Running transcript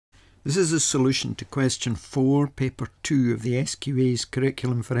This is a solution to question 4, paper 2 of the SQA's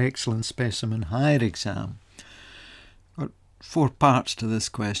Curriculum for Excellence Specimen Higher exam. There are 4 parts to this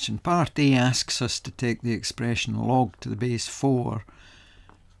question. Part A asks us to take the expression log to the base 4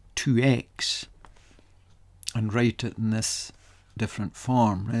 2x and write it in this different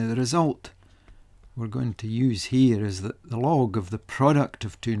form. Now the result we're going to use here is that the log of the product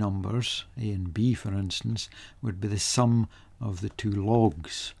of two numbers, a and b for instance, would be the sum of the two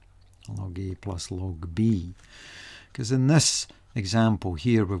logs, log a plus log b. Because in this example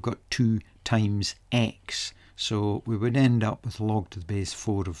here we've got 2 times x, so we would end up with log to the base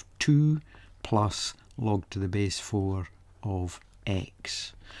 4 of 2 plus log to the base 4 of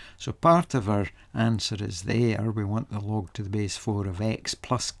x. So part of our answer is there. We want the log to the base 4 of x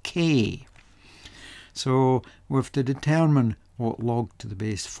plus k. So we have to determine what log to the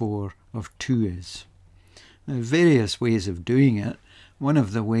base 4 of 2 is. Now, various ways of doing it. One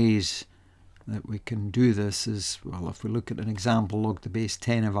of the ways that we can do this is, well, if we look at an example log to the base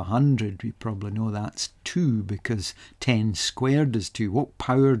 10 of 100, we probably know that's 2 because 10 squared is 2. What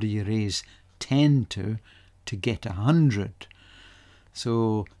power do you raise 10 to get 100?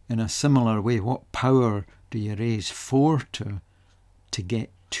 So in a similar way, what power do you raise 4 to get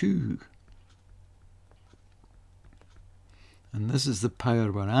 2? And this is the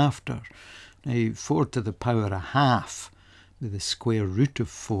power we're after. Now 4 to the power a half with the square root of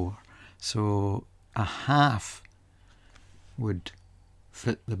 4. So a half would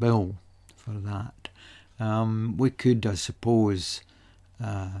fit the bill for that. We could, I suppose,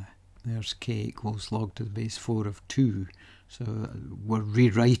 there's k equals log to the base 4 of 2. So we're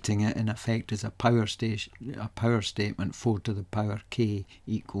rewriting it in effect as a power statement, 4 to the power k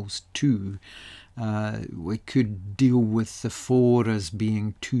equals 2. We could deal with the 4 as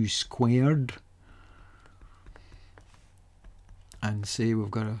being 2 squared and say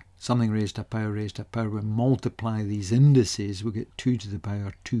we've got something raised to power raised to power. We multiply these indices, we get 2 to the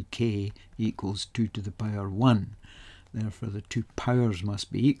power 2k equals 2 to the power 1. Therefore the two powers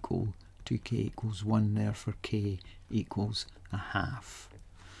must be equal. 2k equals 1, therefore k equals a half.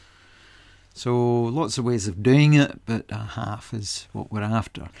 So lots of ways of doing it, but a half is what we're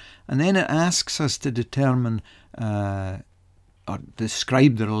after. And then it asks us to determine or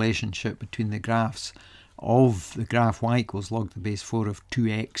describe the relationship between the graphs of the graph y equals log to the base 4 of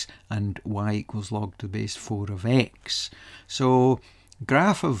 2x and y equals log to the base 4 of x. So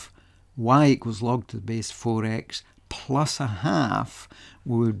graph of y equals log to the base 4x plus a half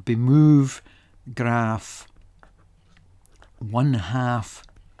would be move graph 1/2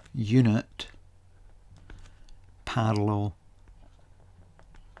 unit parallel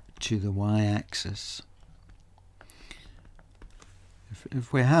to the y-axis.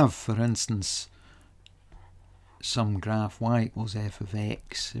 If we have, for instance, some graph y equals f of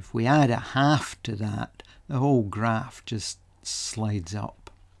x, if we add a half to that, the whole graph just slides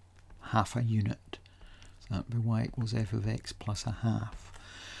up half a unit. So that would be y equals f of x plus a half.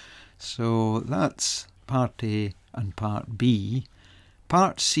 So that's part A and part B.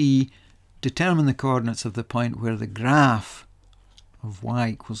 Part C, determine the coordinates of the point where the graph of y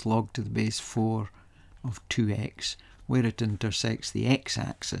equals log to the base 4 of 2x, where it intersects the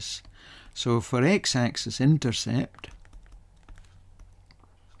x-axis. So for x-axis intercept,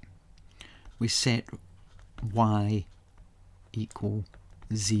 we set y equal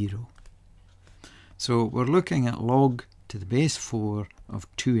 0. So we're looking at log to the base 4 of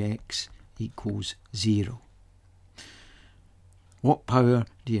 2x equals 0. What power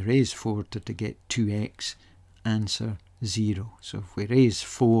do you raise 4 to get 2x? Answer 0. So if we raise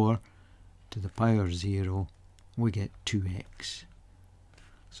 4 to the power 0, we get 2x.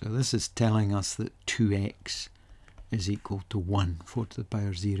 So this is telling us that 2x is equal to 1. 4 to the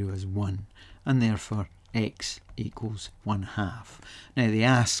power 0 is 1. And therefore x equals 1/2. Now they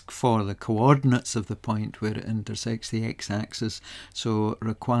ask for the coordinates of the point where it intersects the x-axis, so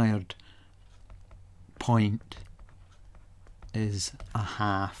required point is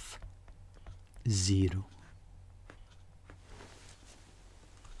 1/2, 0.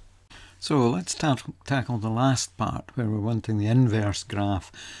 So let's tackle the last part where we're wanting the inverse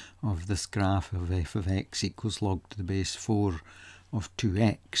graph of this graph of f of x equals log to the base 4 of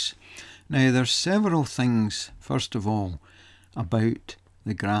 2x. Now there's several things, first of all, about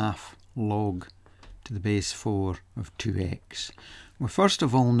the graph log to the base 4 of 2x. We first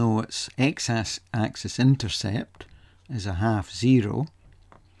of all know its x-axis intercept is 1/2, 0,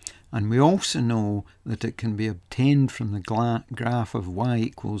 and we also know that it can be obtained from the graph of y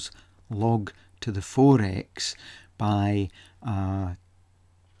equals log to the 4x by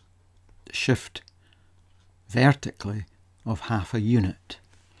shift vertically of 1/2 unit.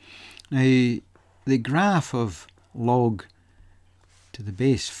 Now, the graph of log to the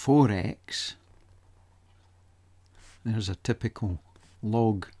base 4x, there's a typical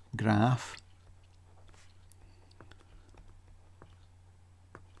log graph,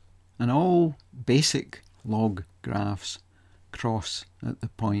 and all basic log graphs cross at the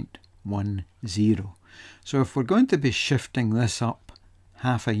point 1, 0. So if we're going to be shifting this up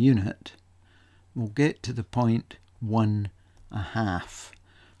half a unit, we'll get to the point 1, 1/2.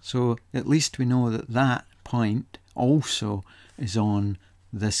 So at least we know that that point also is on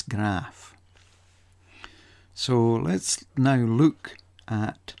this graph. So let's now look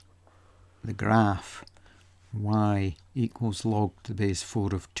at the graph y equals log to the base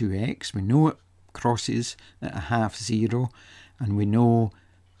 4 of 2x. We know it crosses at 1/2, 0, and we know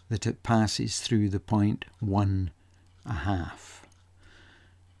that it passes through the point 1, 1/2.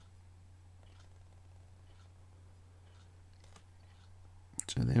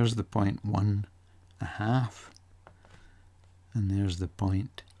 So there's the point 1, 1/2, and there's the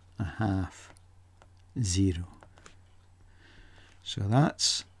point 1/2, 0. So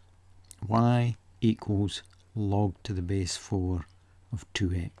that's y equals log to the base 4 of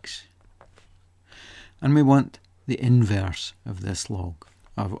 2x. And we want the inverse of this log,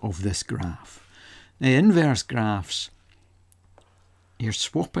 of this graph. Now, inverse graphs, you're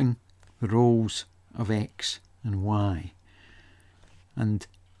swapping the roles of x and y. And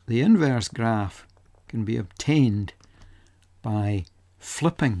the inverse graph can be obtained by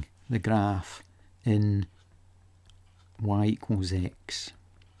flipping the graph in y equals x.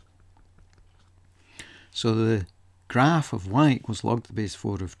 So the graph of y equals log to the base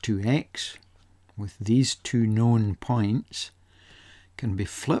 4 of 2x with these two known points can be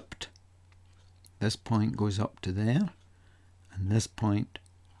flipped. This point goes up to there, and this point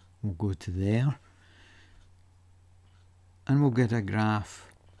will go to there, and we'll get a graph,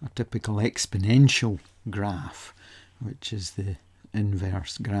 a typical exponential graph, which is the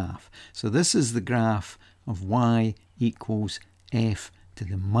inverse graph. So this is the graph of y equals f to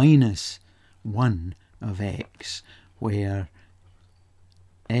the minus 1 of x, where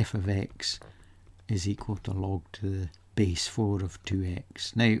f of x is equal to log to the base 4 of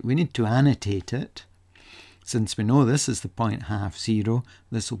 2x. Now, we need to annotate it. Since we know this is the point 1/2, 0,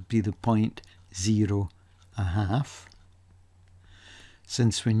 this will be the point 0, 1/2.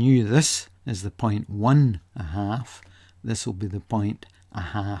 Since we knew this is the point 1, 1/2, this will be the point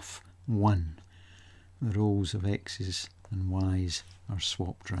 1/2, 1. The roles of x's and y's are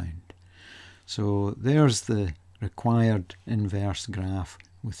swapped round. So there's the required inverse graph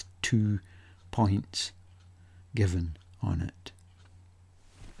with 2 points given on it.